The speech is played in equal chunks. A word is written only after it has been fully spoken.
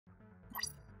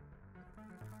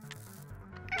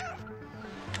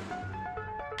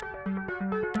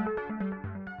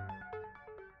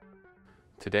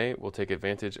Today, we'll take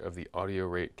advantage of the audio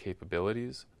rate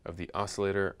capabilities of the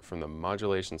oscillator from the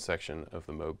modulation section of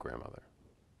the Moog grandmother.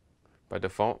 By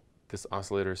default, this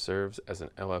oscillator serves as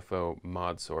an LFO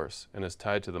mod source and is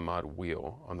tied to the mod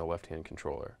wheel on the left-hand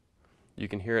controller. You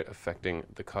can hear it affecting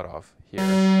the cutoff here.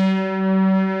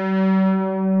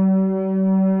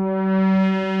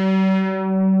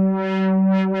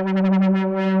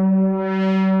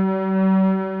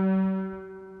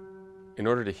 In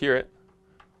order to hear it,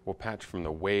 we'll patch from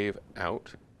the wave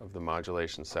out of the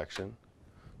modulation section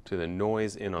to the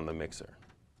noise in on the mixer.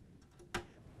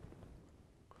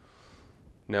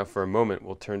 Now for a moment,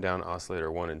 we'll turn down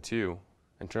oscillator 1 and 2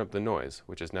 and turn up the noise,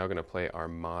 which is now going to play our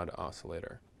mod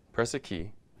oscillator. Press a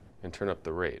key and turn up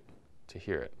the rate to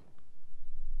hear it.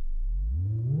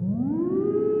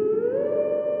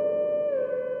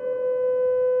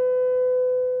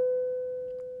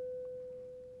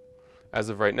 As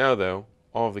of right now, though,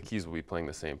 all of the keys will be playing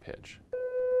the same pitch.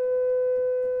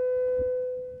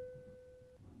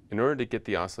 In order to get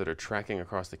the oscillator tracking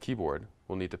across the keyboard,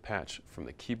 we'll need to patch from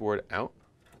the keyboard out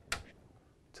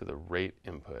to the rate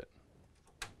input.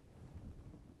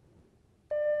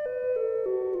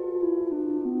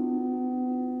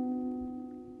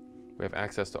 We have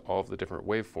access to all of the different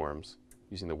waveforms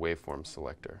using the waveform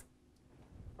selector.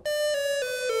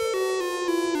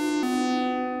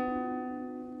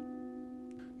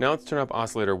 Now let's turn up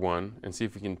oscillator 1 and see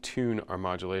if we can tune our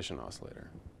modulation oscillator.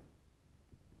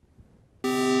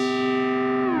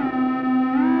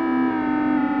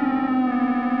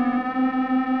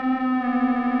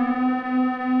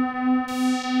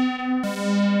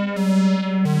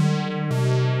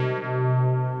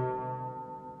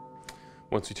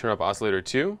 Once we turn up oscillator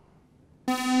 2,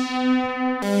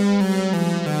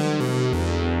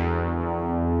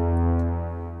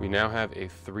 we now have a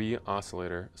 3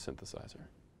 oscillator synthesizer.